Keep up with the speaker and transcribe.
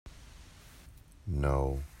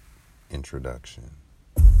No introduction.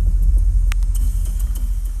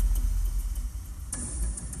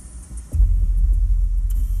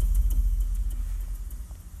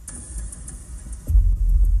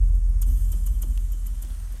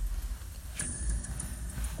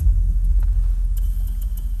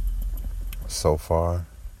 So far,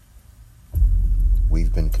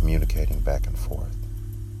 we've been communicating back and forth.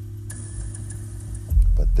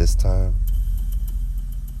 But this time,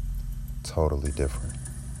 totally different.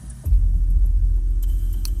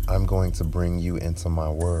 I'm going to bring you into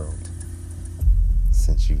my world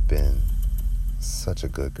since you've been such a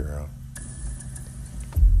good girl.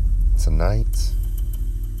 Tonight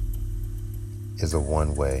is a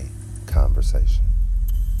one-way conversation.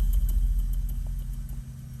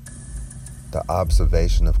 The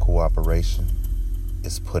observation of cooperation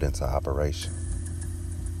is put into operation.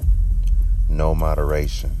 No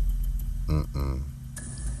moderation.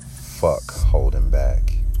 Fuck holding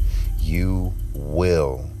back. You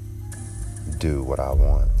will do what I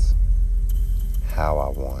want, how I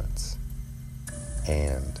want,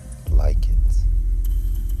 and like it.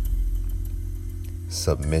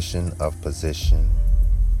 Submission of position,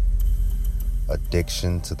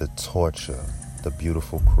 addiction to the torture, the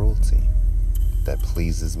beautiful cruelty that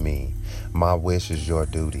pleases me. My wish is your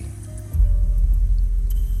duty.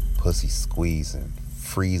 Pussy squeezing,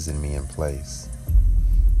 freezing me in place.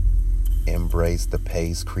 Embrace the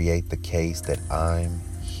pace, create the case that I'm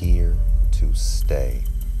here to stay.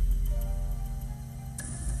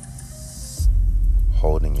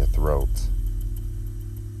 Holding your throat.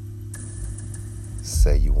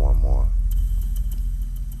 Say you want more.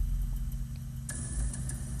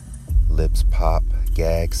 Lips pop,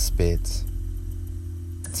 gag, spit.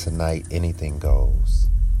 Tonight anything goes.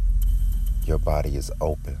 Your body is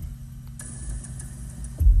open.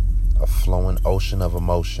 A flowing ocean of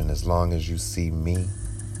emotion as long as you see me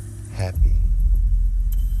happy.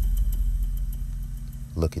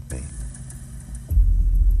 Look at me.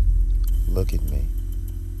 Look at me.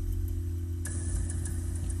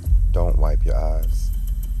 Don't wipe your eyes.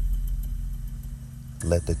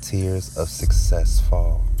 Let the tears of success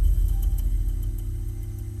fall.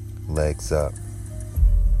 Legs up.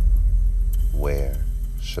 Where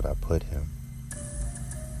should I put him?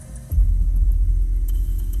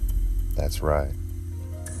 That's right.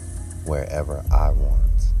 Wherever I want.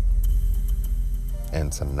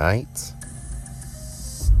 And tonight,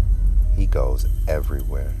 he goes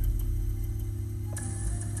everywhere.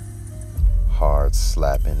 Hard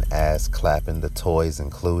slapping, ass clapping, the toys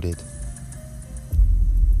included.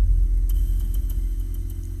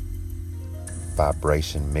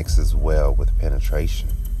 Vibration mixes well with penetration.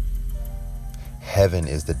 Heaven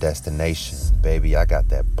is the destination. Baby, I got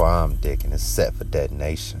that bomb dick and it's set for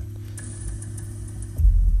detonation.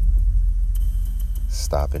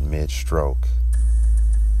 Stop in mid-stroke.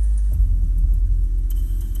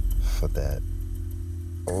 For that,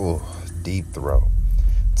 deep throat.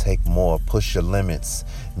 Take more, push your limits.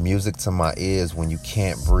 Music to my ears when you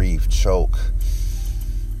can't breathe, choke.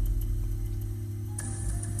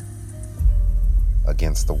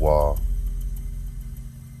 Against the wall.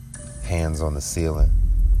 Hands on the ceiling.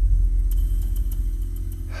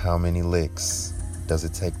 How many licks does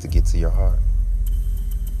it take to get to your heart?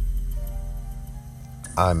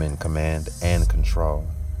 I'm in command and control.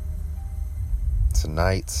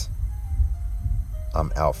 Tonight,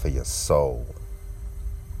 I'm out for your soul.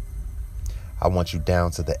 I want you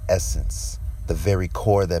down to the essence, the very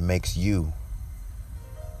core that makes you.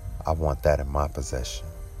 I want that in my possession.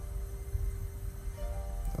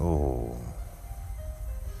 Ooh.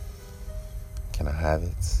 Can I have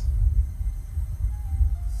it?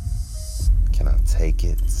 Can I take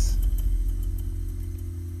it?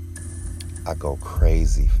 I go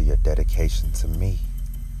crazy for your dedication to me.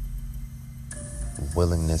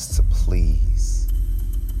 Willingness to please.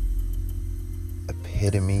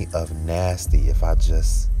 Epitome of nasty if I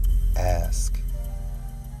just ask.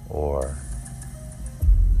 Or,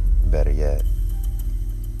 better yet,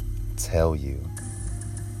 tell you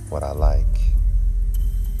what I like.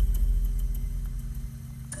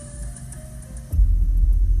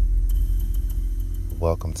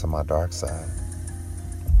 Welcome to my dark side.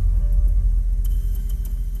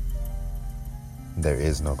 There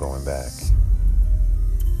is no going back.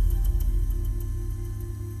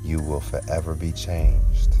 You will forever be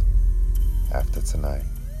changed after tonight.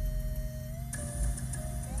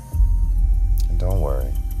 And don't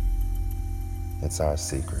worry, it's our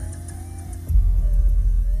secret.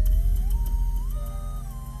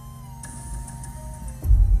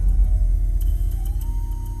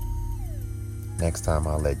 Next time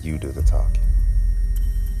I'll let you do the talking.